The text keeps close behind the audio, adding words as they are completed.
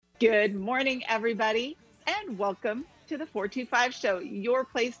Good morning, everybody, and welcome to the 425 Show, your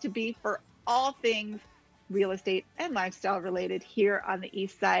place to be for all things real estate and lifestyle related here on the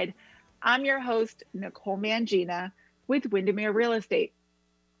East Side. I'm your host, Nicole Mangina with Windermere Real Estate.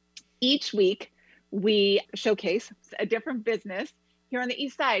 Each week, we showcase a different business here on the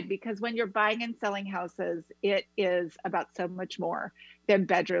East Side because when you're buying and selling houses, it is about so much more than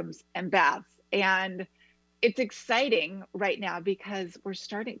bedrooms and baths. And it's exciting right now because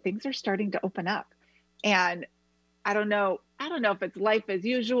things are starting to open up. And I don't know if it's life as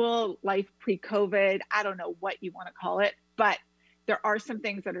usual, life pre-COVID, I don't know what you want to call it, but there are some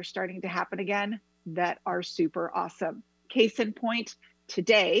things that are starting to happen again that are super awesome. Case in point,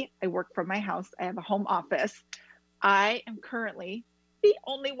 today I work from my house. I have a home office. I am currently the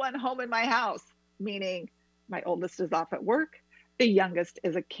only one home in my house, meaning my oldest is off at work. The youngest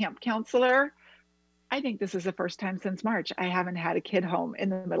is a camp counselor. I think this is the first time since March I haven't had a kid home in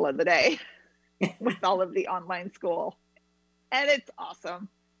the middle of the day with all of the online school. And it's awesome.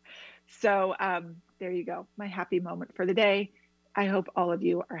 So there you go, my happy moment for the day. I hope all of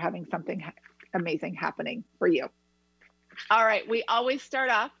you are having something amazing happening for you. All right, we always start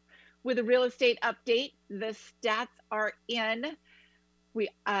off with a real estate update. The stats are in.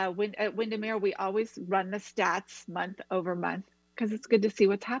 At Windermere, we always run the stats month over month because it's good to see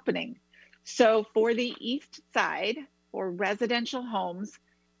what's happening. So for the East Side, for residential homes,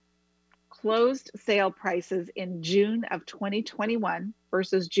 closed sale prices in June of 2021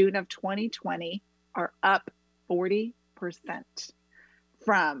 versus June of 2020 are up 40%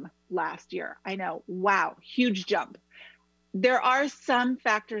 from last year. I know, wow, huge jump. There are some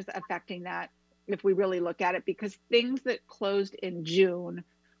factors affecting that if we really look at it, because things that closed in June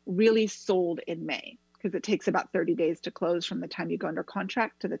really sold in May, because it takes about 30 days to close from the time you go under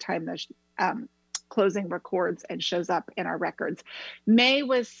contract to the time the closing records and shows up in our records. May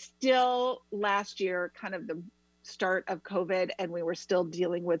was still last year kind of the start of COVID, and we were still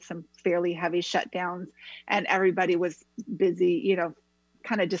dealing with some fairly heavy shutdowns, and everybody was busy,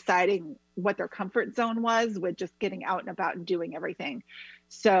 kind of deciding what their comfort zone was with just getting out and about and doing everything.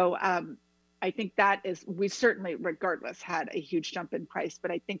 So I think we certainly, regardless, had a huge jump in price,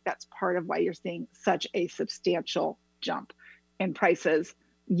 but I think that's part of why you're seeing such a substantial jump in prices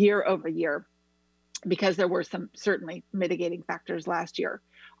year over year, because there were some certainly mitigating factors last year.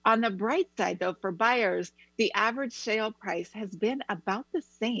 On the bright side, though, for buyers, the average sale price has been about the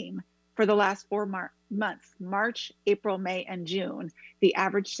same for the last 4 months, March, April, May, and June. The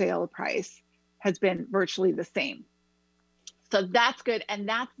average sale price has been virtually the same. So that's good. And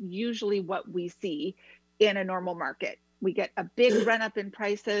that's usually what we see in a normal market. We get a big run up in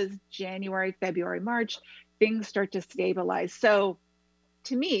prices, January, February, March, things start to stabilize. So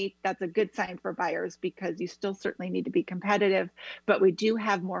to me, that's a good sign for buyers because you still certainly need to be competitive, but we do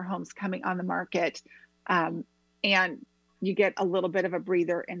have more homes coming on the market. And you get a little bit of a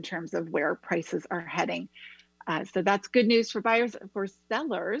breather in terms of where prices are heading. So that's good news for buyers. For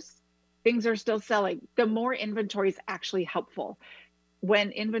sellers, things are still selling. The more inventory is actually helpful. When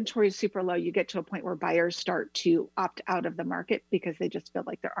inventory is super low, you get to a point where buyers start to opt out of the market because they just feel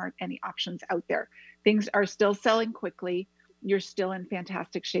like there aren't any options out there. Things are still selling quickly. You're still in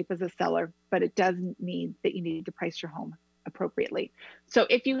fantastic shape as a seller, but it doesn't mean that you need to price your home appropriately. So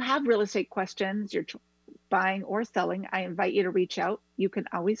if you have real estate questions, you're buying or selling, I invite you to reach out. You can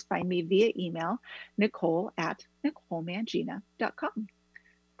always find me via email, nicole@nicolemangina.com.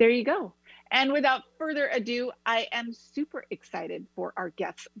 There you go. And without further ado, I am super excited for our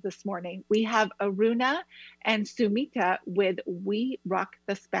guests this morning. We have Aruna and Sumita with We Rock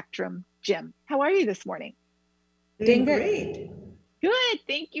the Spectrum Gym. How are you this morning? Doing great. Good.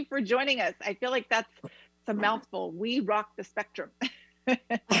 Thank you for joining us. I feel like that's a mouthful. We rock the spectrum. But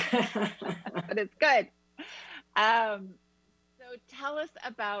it's good. So tell us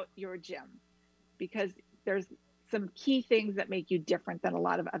about your gym, because there's some key things that make you different than a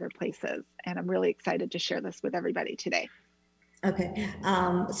lot of other places. And I'm really excited to share this with everybody today. Okay.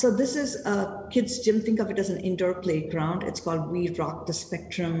 So this is a kids gym. Think of it as an indoor playground. It's called We Rock the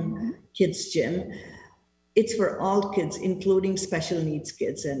Spectrum Kids Gym. It's for all kids, including special needs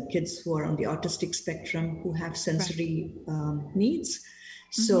kids and kids who are on the autistic spectrum who have sensory needs.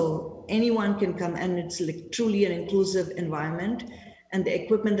 So anyone can come, and it's like truly an inclusive environment. And the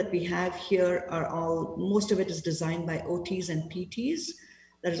equipment that we have here most of it is designed by OTs and PTs,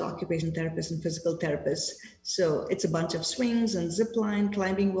 that is occupational therapists and physical therapists. So it's a bunch of swings and zip line,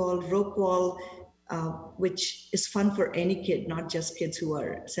 climbing wall, rope wall, which is fun for any kid, not just kids who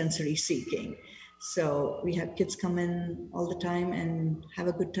are sensory seeking. So we have kids come in all the time and have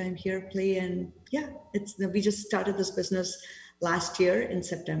a good time here, play. And yeah, we just started this business last year in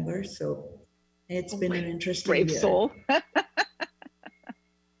September. So it's been an interesting Brave year. soul.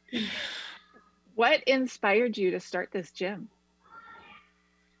 What inspired you to start this gym?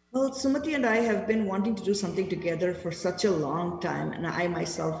 Well, Sumati and I have been wanting to do something together for such a long time. And I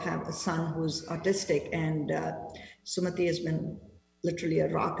myself have a son who's autistic, and Sumati has been literally a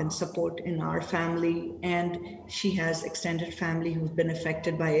rock and support in our family. And she has extended family who've been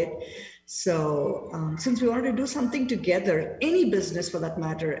affected by it. So since we wanted to do something together, any business for that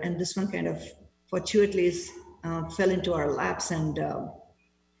matter, and this one kind of fortuitously fell into our laps, and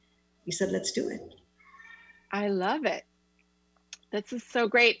we said, let's do it. I love it. This is so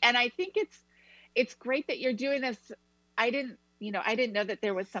great. And I think it's great that you're doing this. I didn't know that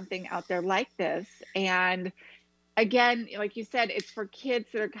there was something out there like this. And again, like you said, it's for kids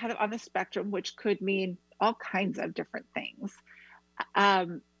that are kind of on the spectrum, which could mean all kinds of different things.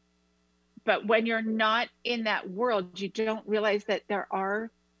 But when you're not in that world, you don't realize that there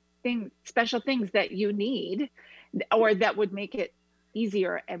are special things that you need, or that would make it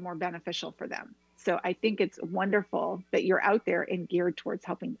easier and more beneficial for them. So I think it's wonderful that you're out there and geared towards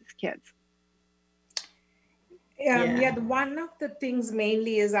helping these kids. One of the things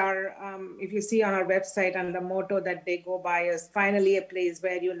mainly is our, if you see on our website, and the motto that they go by is finally a place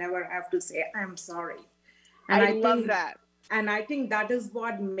where you never have to say, I'm sorry. And I love that. And I think that is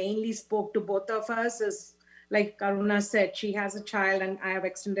what mainly spoke to both of us. Is like Karuna said, she has a child and I have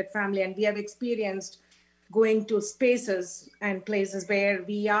extended family, and we have experienced going to spaces and places where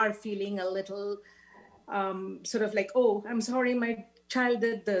we are feeling a little sort of like, oh, I'm sorry, my child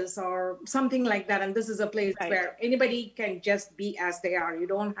did this or something like that. And this is a place where anybody can just be as they are. You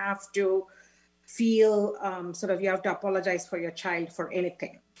don't have to feel you have to apologize for your child for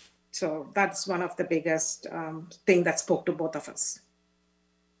anything. So that's one of the biggest thing that spoke to both of us.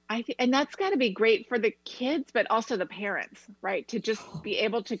 And that's got to be great for the kids, but also the parents, right? To just be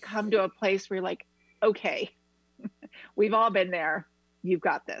able to come to a place where you're like, okay, we've all been there. You've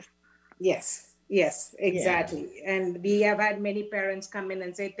got this. Yes, exactly. Yeah. And we have had many parents come in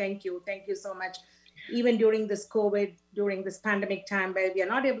and say, thank you so much. Even during this COVID, during this pandemic time where we are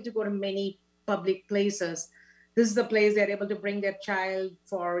not able to go to many public places, this is the place they're able to bring their child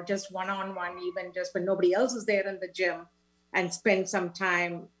for just one-on-one, even just when nobody else is there in the gym, and spend some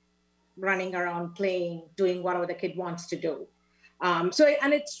time running around, playing, doing whatever the kid wants to do. And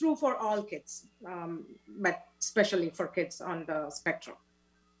it's true for all kids, but especially for kids on the spectrum.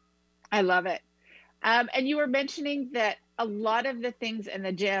 I love it. And you were mentioning that a lot of the things in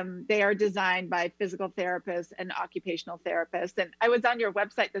the gym, they are designed by physical therapists and occupational therapists. And I was on your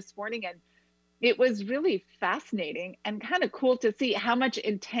website this morning, and it was really fascinating and kind of cool to see how much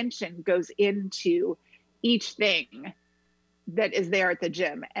intention goes into each thing that is there at the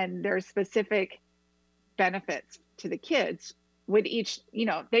gym, and there's specific benefits to the kids with each,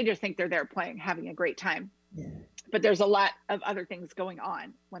 they just think they're there playing, having a great time. Yeah. But there's a lot of other things going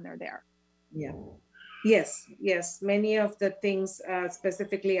on when they're there. Yeah. Yes. Many of the things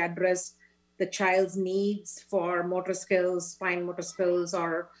specifically address the child's needs for motor skills, fine motor skills,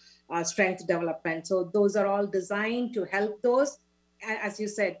 or strength development. So those are all designed to help those, as you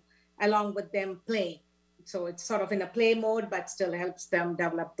said, along with them playing. So it's sort of in a play mode, but still helps them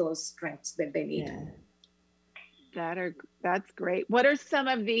develop those strengths that they need. Yeah. That's great. What are some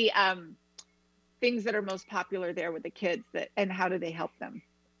of the things that are most popular there with the kids, and how do they help them?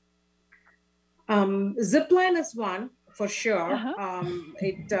 Zipline is one for sure.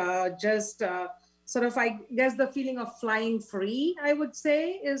 It just sort of, I guess, the feeling of flying free, I would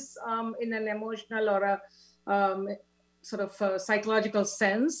say, is in an emotional or a sort of a psychological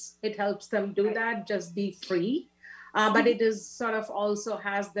sense. It helps them do that, just be free. But it is sort of also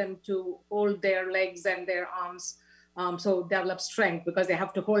has them to hold their legs and their arms, so develop strength because they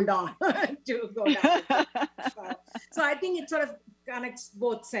have to hold on to go down. So I think it sort of connects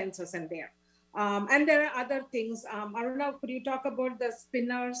both senses in there. And there are other things. Aruna, could you talk about the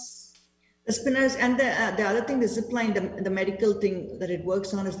spinners? The spinners, and the other thing, the zipline, the medical thing that it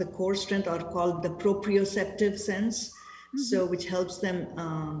works on is the core strength, or called the proprioceptive sense. So which helps them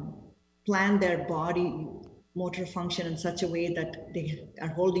plan their body motor function in such a way that they are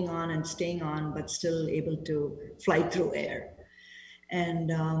holding on and staying on, but still able to fly through air. And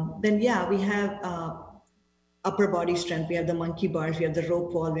then, we have upper body strength. We have the monkey bars, we have the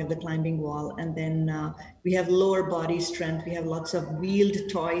rope wall, we have the climbing wall. And then we have lower body strength. We have lots of wheeled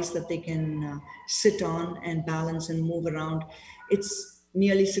toys that they can sit on and balance and move around. It's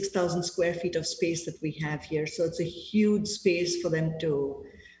nearly 6,000 square feet of space that we have here. So it's a huge space for them to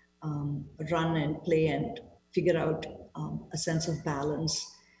run and play and figure out a sense of balance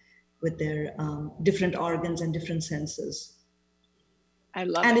with their different organs and different senses. I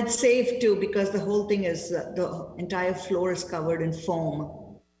love And it. it's safe too, because the whole thing is the entire floor is covered in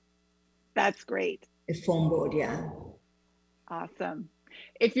foam. That's great. A foam board, yeah. Awesome.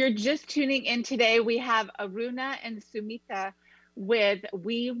 If you're just tuning in today, we have Aruna and Sumita with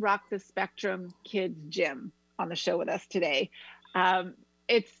We Rock the Spectrum Kids Gym on the show with us today.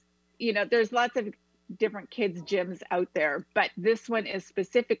 It's, there's lots of different kids gyms out there, but this one is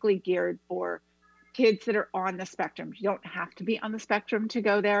specifically geared for kids that are on the spectrum. You don't have to be on the spectrum to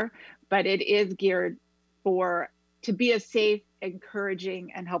go there, but it is geared to be a safe,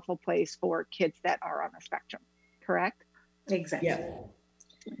 encouraging, and helpful place for kids that are on the spectrum. Correct? Exactly.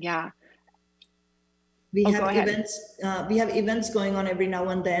 Yeah. We have events going on every now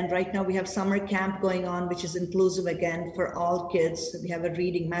and then. Right now we have summer camp going on, which is inclusive again for all kids. We have a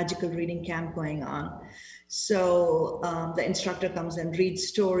magical reading camp going on. So the instructor comes and reads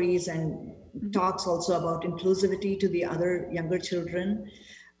stories and talks also about inclusivity to the other younger children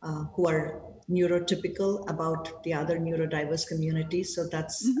who are neurotypical, about the other neurodiverse communities. So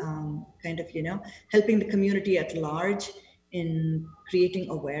that's kind of, helping the community at large in creating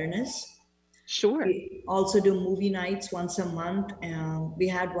awareness. Sure. We also do movie nights once a month. We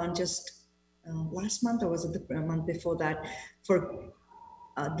had one just last month, or was it the month before that, from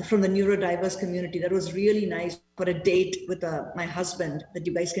the neurodiverse community. That was really nice, for a date with my husband, that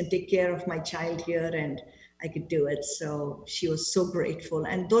you guys can take care of my child here, and I could do it. So she was so grateful.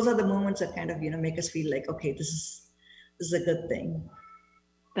 And those are the moments that kind of, make us feel like, okay, this is a good thing.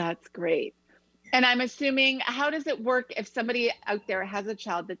 That's great. And I'm assuming, how does it work if somebody out there has a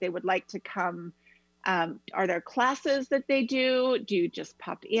child that they would like to come? Are there classes that they do? Do you just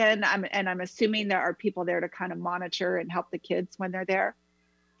pop in? I'm assuming there are people there to kind of monitor and help the kids when they're there.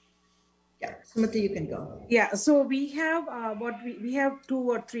 Yeah, Sumati, you can go. Yeah, so we have we have 2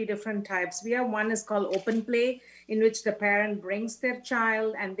 or 3 different types. We have one is called open play, in which the parent brings their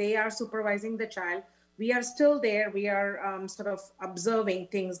child and they are supervising the child. We are still there. We are sort of observing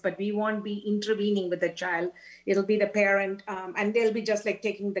things, but we won't be intervening with the child. It'll be the parent, and they'll be just like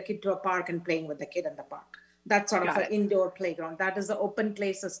taking the kid to a park and playing with the kid in the park. That's sort of an indoor playground. That is the open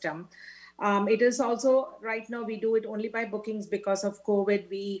play system. It is also, right now, we do it only by bookings because of COVID.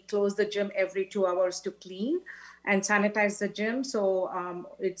 We close the gym every 2 hours to clean and sanitize the gym. So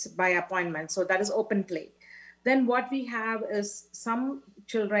it's by appointment. So that is open play. Then what we have is some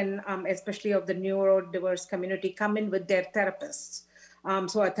children, especially of the neurodiverse community, come in with their therapists.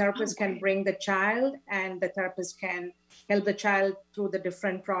 So a therapist can bring the child, and the therapist can help the child through the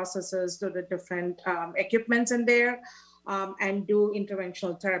different processes, through the different equipments in there, and do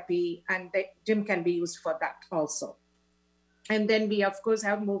interventional therapy. And the gym can be used for that also. And then we, of course,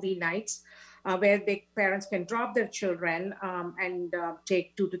 have movie nights. Where the parents can drop their children and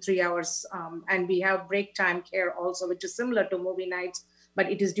take 2 to 3 hours. And we have break time care also, which is similar to movie nights, but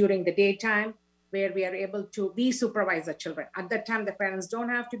it is during the daytime, where we are able to supervise the children. At that time, the parents don't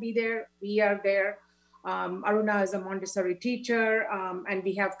have to be there. We are there. Aruna is a Montessori teacher, and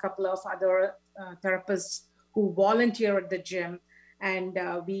we have a couple of other therapists who volunteer at the gym. And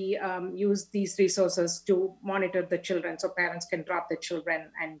we use these resources to monitor the children, so parents can drop the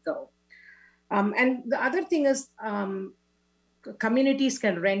children and go. And the other thing is communities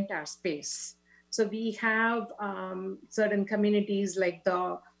can rent our space. So we have certain communities like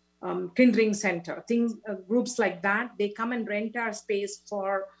the Kindring Center, groups like that. They come and rent our space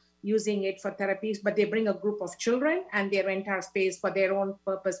for using it for therapies, but they bring a group of children and they rent our space for their own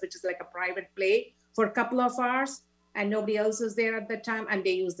purpose, which is like a private play for a couple of hours, and nobody else is there at the time, and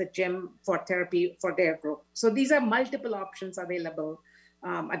they use the gym for therapy for their group. So these are multiple options available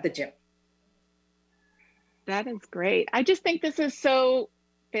at the gym. That is great. I just think this is so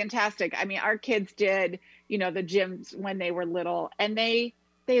fantastic. I mean, our kids did, the gyms when they were little, and they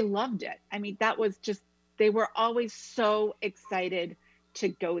loved it. I mean, that was just, they were always so excited to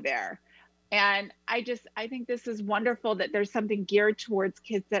go there. And I think this is wonderful that there's something geared towards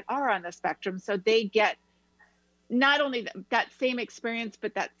kids that are on the spectrum, so they get not only that same experience,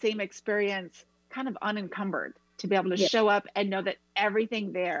 but that same experience kind of unencumbered, to be able to show up and know that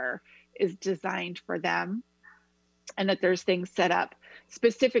everything there is designed for them, and that there's things set up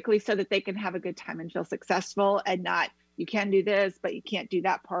specifically so that they can have a good time and feel successful, and not, you can do this, but you can't do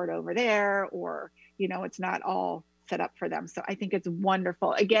that part over there, or, it's not all set up for them. So I think it's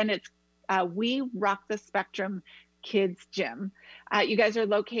wonderful. Again, it's We Rock the Spectrum Kids Gym. You guys are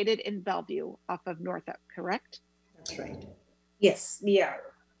located in Bellevue off of Northup, correct? That's right. Yes, we are.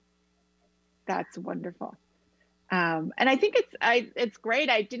 That's wonderful. And I think it's great.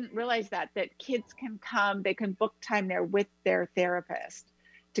 I didn't realize that kids can come, they can book time there with their therapist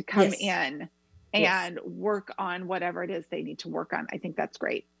to come in and work on whatever it is they need to work on. I think that's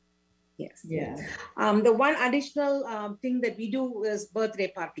great. Yes. Yeah. The one additional thing that we do is birthday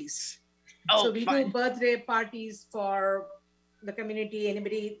parties. Oh, so we fun. do birthday parties for the community,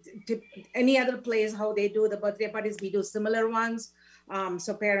 any other place, how they do the birthday parties, we do similar ones.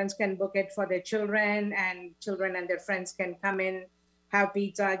 So parents can book it for their children, and children and their friends can come in, have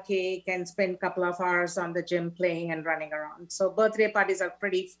pizza, cake, and spend a couple of hours on the gym playing and running around. So birthday parties are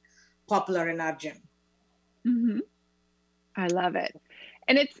pretty popular in our gym. Mm-hmm. I love it.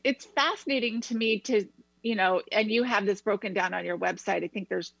 And it's fascinating to me to, and you have this broken down on your website. I think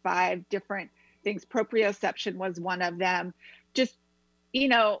there's 5 different things. Proprioception was one of them. Just,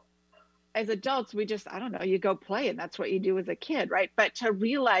 as adults, we just, I don't know, you go play and that's what you do as a kid, right? But to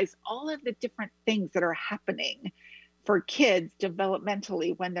realize all of the different things that are happening for kids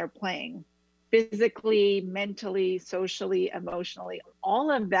developmentally when they're playing, physically, mentally, socially, emotionally,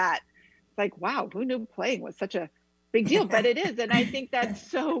 all of that, it's like, wow, who knew playing was such a big deal? But it is. And I think that's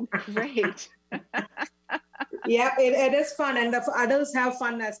so great. Yeah, it is fun. And the adults have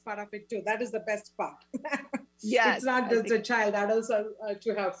fun as part of it too. That is the best part. Yes. It's not just a child, adults are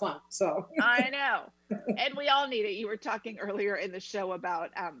to have fun. So I know. And we all need it. You were talking earlier in the show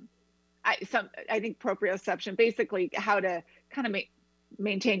about I think proprioception, basically how to kind of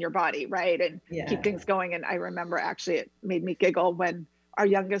maintain your body, right? And keep things going. And I remember actually it made me giggle when our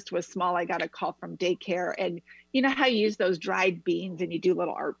youngest was small. I got a call from daycare, and you know how you use those dried beans and you do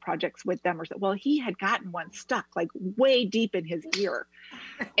little art projects with them or so. Well, he had gotten one stuck like way deep in his ear.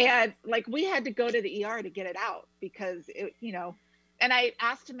 And like we had to go to the ER to get it out because it, and I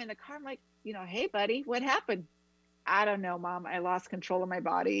asked him in the car, I'm like, hey buddy, what happened? I don't know, Mom. I lost control of my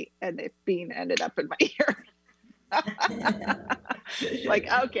body and the bean ended up in my ear.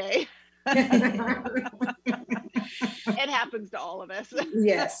 Like, okay. It happens to all of us.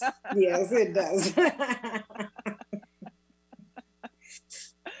 Yes, it does.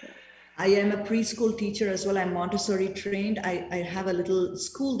 I am a preschool teacher as well. I'm Montessori trained. I have a little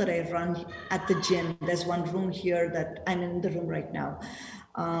school that I run at the gym. There's one room here that I'm in the room right now.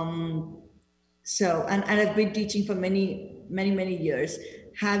 So I've been teaching for many, many, many years.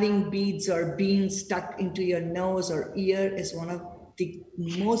 Having beads or beans stuck into your nose or ear is one of the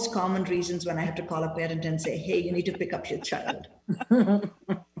most common reasons when I have to call a parent and say, hey, you need to pick up your child.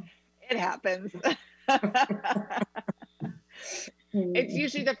 It happens. It's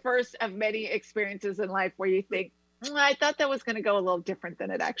usually the first of many experiences in life where you think, I thought that was going to go a little different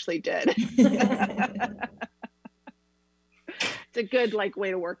than it actually did. It's a good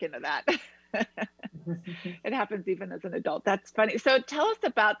way to work into that. It happens even as an adult. That's funny. So tell us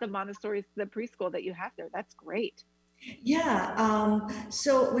about the Montessori, the preschool that you have there. That's great. Yeah.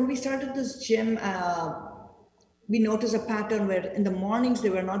 So when we started this gym, we noticed a pattern where in the mornings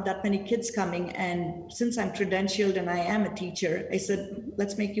there were not that many kids coming. And since I'm credentialed and I am a teacher, I said,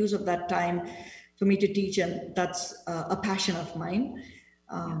 let's make use of that time for me to teach. And that's a passion of mine.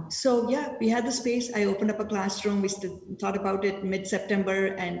 So yeah, we had the space. I opened up a classroom. We thought about it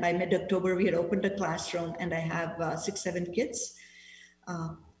mid-September, and by mid-October, we had opened a classroom, and I have 6-7 kids.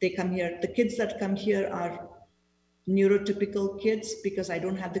 They come here. The kids that come here are neurotypical kids because I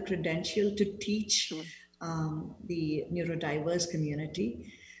don't have the credential to teach the neurodiverse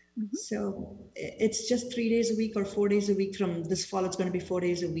community. Mm-hmm. So it's just 3 days a week or 4 days a week. From this fall, it's going to be 4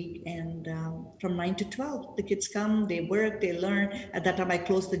 days a week. And from 9 to 12, the kids come, they work, they learn. At that time, I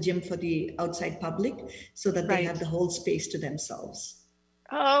close the gym for the outside public so that they have the whole space to themselves.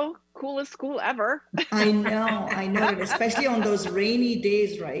 Oh, coolest school ever. I know. And especially on those rainy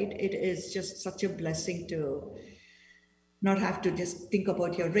days, right? It is just such a blessing to not have to just think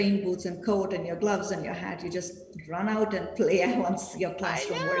about your rain boots and coat and your gloves and your hat. You just run out and play once your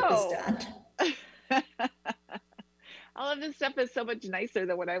classroom work is done. All of this stuff is so much nicer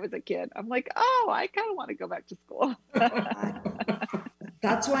than when I was a kid. I'm like, oh, I kind of want to go back to school.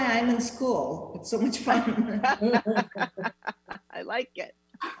 That's why I'm in school. It's so much fun. I like it.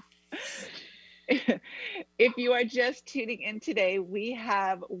 If you are just tuning in today, we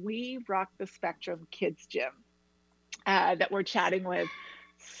have We Rock the Spectrum Kids Gym that we're chatting with.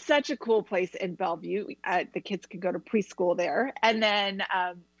 Such a cool place in Bellevue. The kids can go to preschool there. And then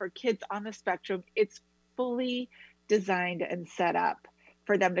for kids on the spectrum, it's fully designed and set up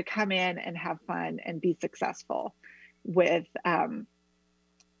for them to come in and have fun and be successful with,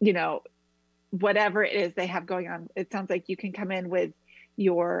 whatever it is they have going on. It sounds like you can come in with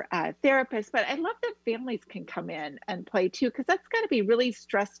your therapist, but I love that families can come in and play too, because that's got to be really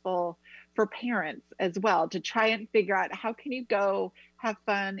stressful for parents as well, to try and figure out how can you go have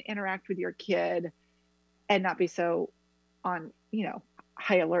fun, interact with your kid and not be so on,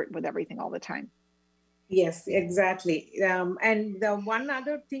 high alert with everything all the time. Yes, exactly. And the one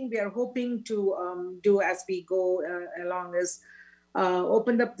other thing we are hoping to do as we go along is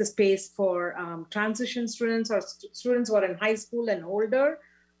open up the space for transition students or students who are in high school and older,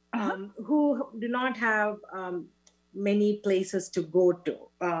 who do not have many places to go to.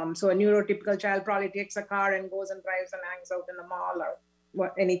 So a neurotypical child probably takes a car and goes and drives and hangs out in the mall or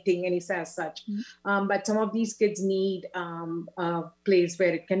anything, any as such. But some of these kids need a place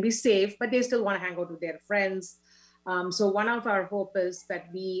where it can be safe, but they still want to hang out with their friends. So one of our hope is that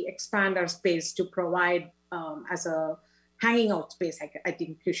we expand our space to provide as a hanging out space, I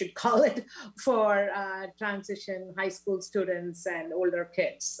think you should call it, for transition high school students and older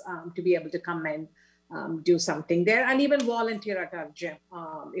kids to be able to come and do something there, and even volunteer at our gym.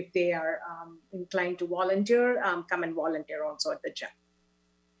 If they are inclined to volunteer, come and volunteer also at the gym.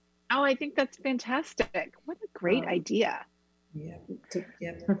 Oh, I think that's fantastic. What a great idea. Yeah.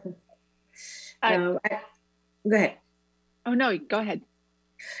 Yep. Go ahead. Oh, no, go ahead.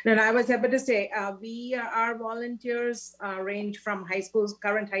 No, I was able to say, our volunteers range from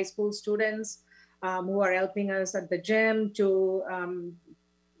current high school students who are helping us at the gym to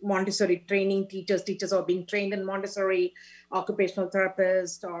Montessori training teachers who are being trained in Montessori, occupational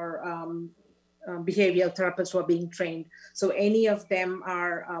therapists, or behavioral therapists who are being trained. So any of them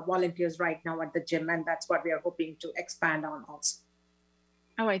are volunteers right now at the gym, and that's what we are hoping to expand on also.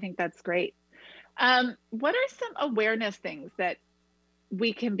 Oh, I think that's great. What are some awareness things that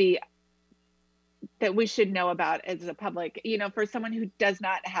we should know about as a public, for someone who does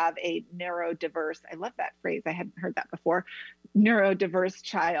not have a neurodiverse, I love that phrase, I hadn't heard that before, neurodiverse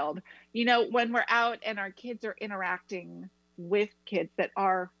child, when we're out and our kids are interacting with kids that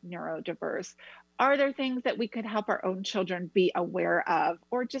are neurodiverse, are there things that we could help our own children be aware of,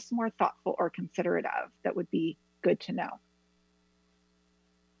 or just more thoughtful or considerate of, that would be good to know?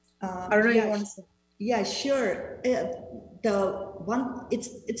 Yeah, sure. It's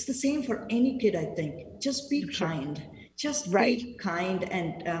the same for any kid, I think. Just be kind. Just be kind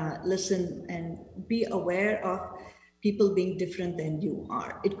and listen and be aware of people being different than you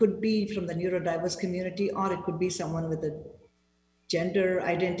are. It could be from the neurodiverse community, or it could be someone with a gender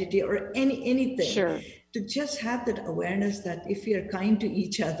identity or anything. Sure. To just have that awareness that if we are kind to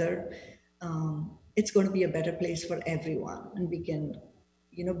each other, it's going to be a better place for everyone, and we can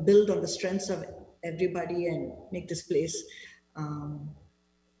build on the strengths of everybody and make this place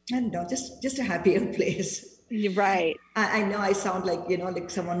and just a happier place. You're right. I know I sound like like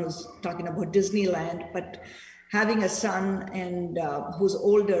someone who's talking about Disneyland, but having a son and who's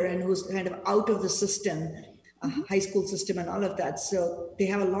older and who's kind of out of the system, high school system and all of that, so they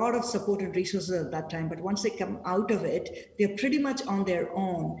have a lot of support and resources at that time, but once they come out of it, they're pretty much on their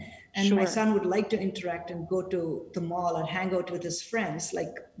own. And my son would like to interact and go to the mall and hang out with his friends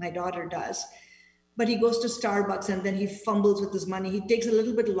like my daughter does. But he goes to Starbucks and then he fumbles with his money. He takes a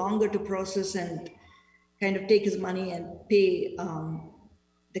little bit longer to process and kind of take his money and pay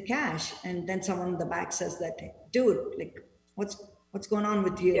the cash. And then someone in the back says that, dude, like, what's going on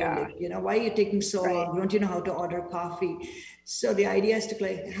with you? Yeah. Like, why are you taking so long? Don't you know how to order coffee? So the idea is to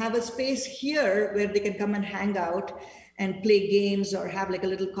like have a space here where they can come and hang out and play games, or have like a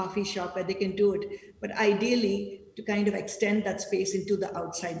little coffee shop where they can do it. But ideally, to kind of extend that space into the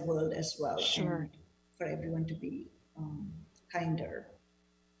outside world as well. Sure. And for everyone to be kinder.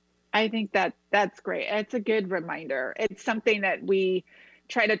 I think that's great. It's a good reminder. It's something that we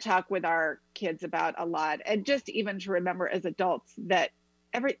try to talk with our kids about a lot, and just even to remember as adults that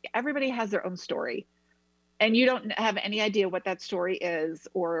everybody has their own story, and you don't have any idea what that story is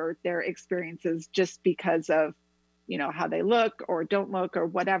or their experiences just because of how they look or don't look or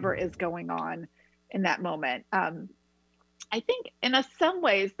whatever is going on in that moment. I think in some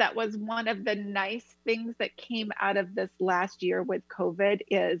ways that was one of the nice things that came out of this last year with COVID,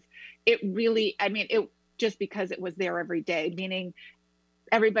 is it really, it just because it was there every day, meaning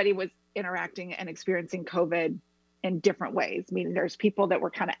everybody was interacting and experiencing COVID in different ways. Meaning there's people that were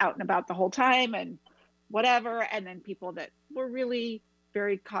kind of out and about the whole time and whatever, and then people that were really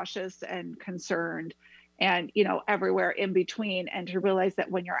very cautious and concerned, and everywhere in between. And to realize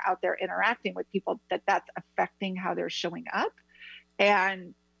that when you're out there interacting with people, that's affecting how they're showing up,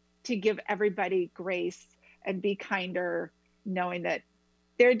 and to give everybody grace and be kinder, knowing that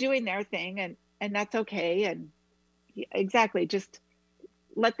they're doing their thing and that's okay. And exactly, just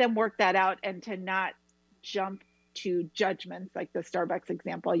let them work that out, and to not jump to judgments like the Starbucks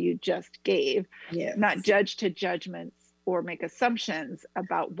example you just gave. Yes. Not judge to judgments or make assumptions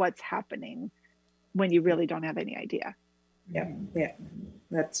about what's happening when you really don't have any idea. Yeah,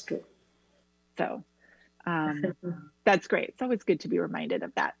 that's true. So, That's great. It's always good to be reminded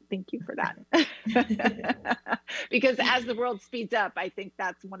of that. Thank you for that. Because as the world speeds up, I think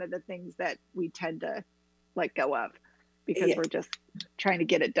that's one of the things that we tend to let go of, because we're just trying to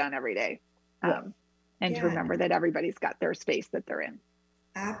get it done every day. And to remember that everybody's got their space that they're in.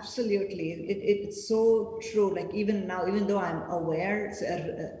 Absolutely. It's so true. Like even now, even though I'm aware,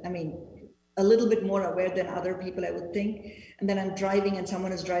 a little bit more aware than other people, I would think. And then I'm driving and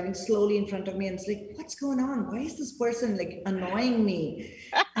someone is driving slowly in front of me and it's like, what's going on? Why is this person like annoying me?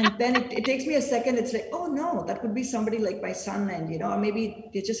 And then it takes me a second. It's like, oh no, that could be somebody like my son, and or maybe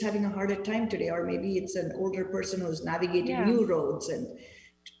they're just having a harder time today, or maybe it's an older person who's navigating new roads, and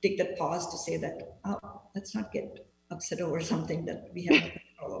take that pause to say that, oh, let's not get upset over something that we have no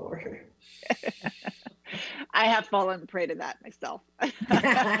control over. I have fallen prey to that myself.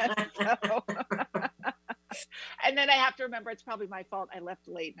 And then I have to remember it's probably my fault. I left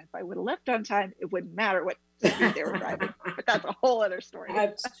late, and if I would have left on time, it wouldn't matter what speed they were driving. But that's a whole other story.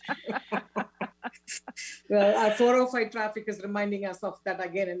 Well, 405 traffic is reminding us of that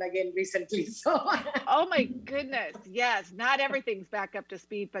again and again recently. So, oh my goodness, yes, not everything's back up to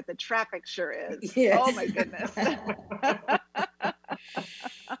speed, but the traffic sure is. Yes. Oh my goodness.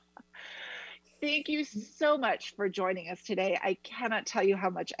 Thank you so much for joining us today. I cannot tell you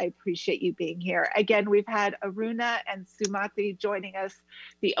how much I appreciate you being here. Again, we've had Aruna and Sumati joining us,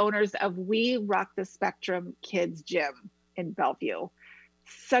 the owners of We Rock the Spectrum Kids Gym in Bellevue.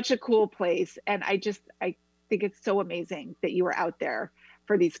 Such a cool place. And I think it's so amazing that you are out there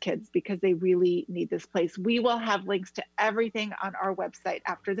for these kids, because they really need this place. We will have links to everything on our website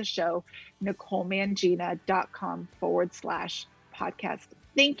after the show, NicoleMangina.com/podcast.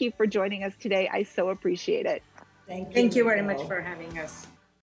 Thank you for joining us today. I so appreciate it. Thank you. Thank you very much for having us.